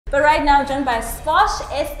But right now, joined by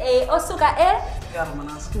SboshSA Osuka E.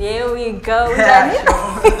 There we go.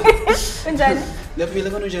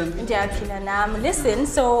 Listen,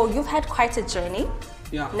 so you've had quite a journey.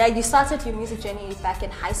 Yeah. Now you started your music journey back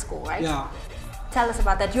in high school, right? Yeah. Tell us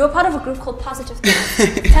about that. You were part of a group called Positive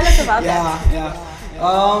Things. Tell us about that. Yeah.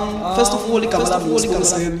 First of all,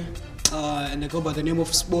 and I go by the name of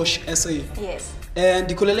SboshSA. Yes. And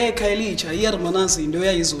the Kulele Kailicha, here Manasi, in the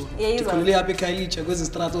Yazo. The Kulele Ape Kailicha, goes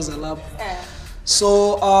the Stratos Alab.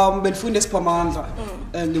 So, Benfundes Pamandla,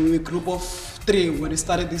 and we were a group of 3 when we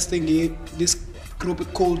started this thing, this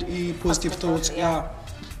group called Positive Thoughts. Yeah.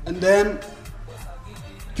 And then,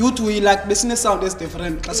 due to like business sound is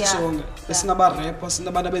different, classic song. It's not about rap, it's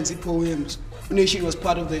not about poems. Nation was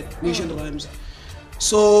part of the Nation Rhymes.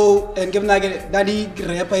 So, and given like daddy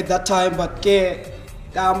rap at that time, but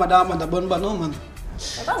madam and the bon no man.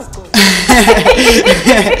 That was good.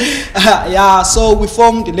 Yeah, so we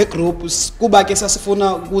formed the group. Kuba ke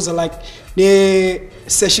sasifuna kuza like the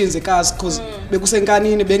sessions ekas cause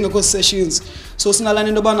bekusenkani bengekho sessions. So sinalana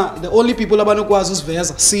into bana the only people abanokwazi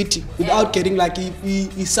usiveza city without getting like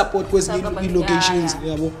I support kwezi locations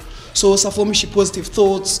yabo. So saformisha Positive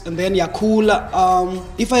Thoughts and then Yakula.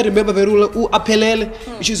 If I remember very well, Apelele,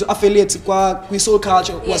 which is affiliate kwa Soul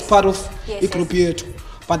Culture, was part of the group yethu.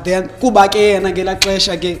 But then kuba ke na ngela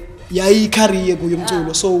xesha ke yayi career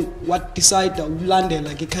kuyumculo. So what decided ulandela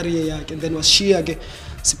like career yakhe and then was share ke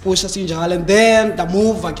sipusha sinjalo and then the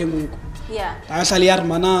move ke ngoku. Yeah. Actually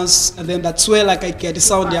Manas and then that's where like I get the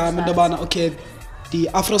sound okay, the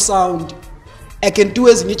Afro sound I can do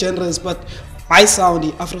as many genres but my sound,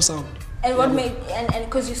 the Afro sound. And what made and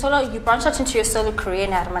because you branched out into your solo career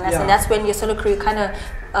now, and that's when your solo career kind of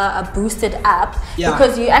boosted up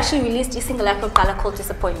because you actually released a single called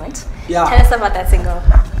Disappointment. Yeah. Tell us about that single.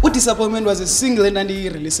 What Disappointment was a single and he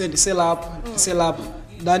released the sell up.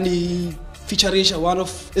 Then he featured one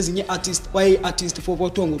of his artists, artist for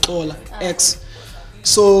Tongo Tola X.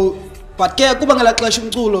 So, but Kubangala Clash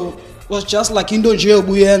was just like Indo Jail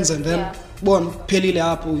Buyens and then Bon Pelile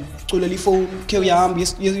Apple, Tuleli phone, Kayam,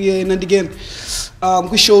 and again.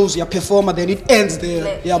 We shows your performer, then it ends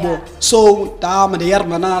there. So Dam and the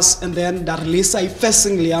Yarmanas and then the release I first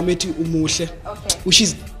single I met you which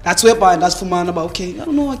is that's where by that's for man about okay, I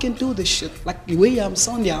don't know I can do this shit. Like the way I'm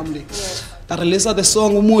sounding the release of the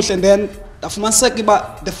song and then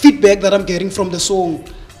the feedback that I'm getting from the song,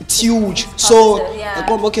 it's huge. So I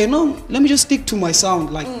go, okay, no, let me just stick to my sound.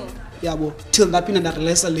 Like till that pin and that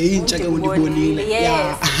less Now let's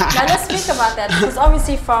speak about that because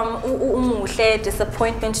obviously from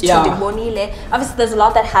Disappointment to the Bonile, obviously there's a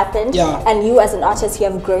lot that happened and you as an artist you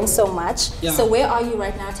have grown so much. So where are you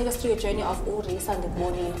right now? Take us through your journey of Urisa and the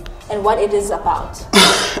Bonile and what it is about.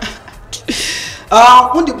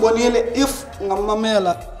 Undi Bonile, if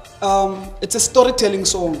ngamamela, it's a storytelling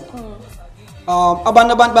song.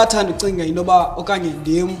 Abanaband bathan ucinga inoba okanye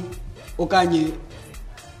ndim okanye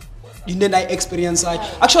didn't I experience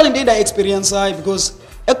actually did I experience because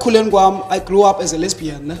I grew up as a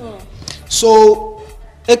lesbian. So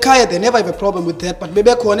ekhaya they never have a problem with that but maybe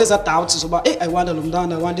khona eza doubts about I want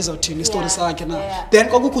lumdana I want this out story sakhe na then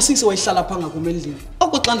kwakukhusisi wayihlala phanga kumendlini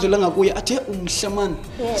okuxandlula ngakuye athe umhlamani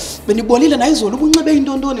benibonile na izolo ubunxibe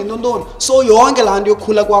intondoni so yonke lanto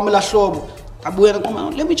yokhula kwami lahlobo abuya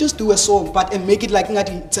ngoma let me just do a song but and make it like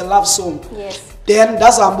it's a love song. Then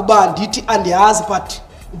ndazama uba ndithi andiyazi but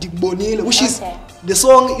which is the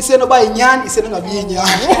song isenoba inyani isenongabi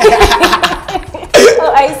inyani.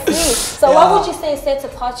 Oh, I see. So what would you say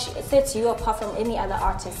sets you apart from any other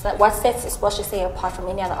artists? What sets SboshSA apart from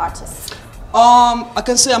any other artists? I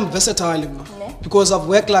can say I'm versatile because I've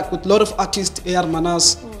worked like with a lot of artists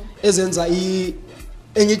Manas ezenza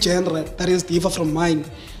any genre that is different from mine.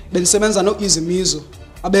 Bensebenza no easy music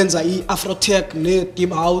abenza Afro tech ne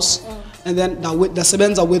deep house and then the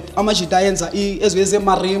sebenza with amajitayenza ezweze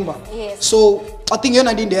marimba. So I think you're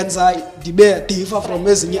not in the inside differ from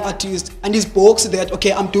any artist and this box that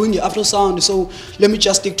okay I'm doing the Afro sound so let me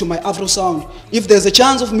just stick to my Afro sound. If there's a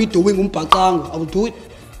chance of me doing umpaqango I will do it.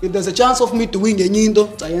 If there's a chance of me doing a nyindo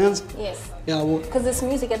Zayenza. Because it's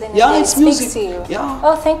music at the end of the day. It speaks to you.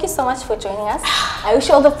 Oh, thank you so much for joining us. I wish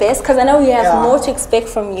you all the best because I know we have more to expect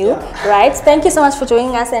from you, right? Thank you so much for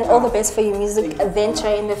joining us and all the best for your music adventure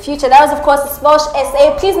in the future. That was, of course,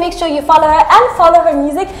 SboshSA. Please make sure you follow her and follow her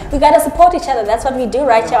music. We got to support each other. That's what we do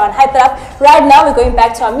right here on Hype It Up. Right now, we're going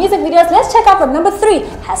back to our music videos. Let's check out what number 3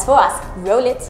 has for us. Roll it.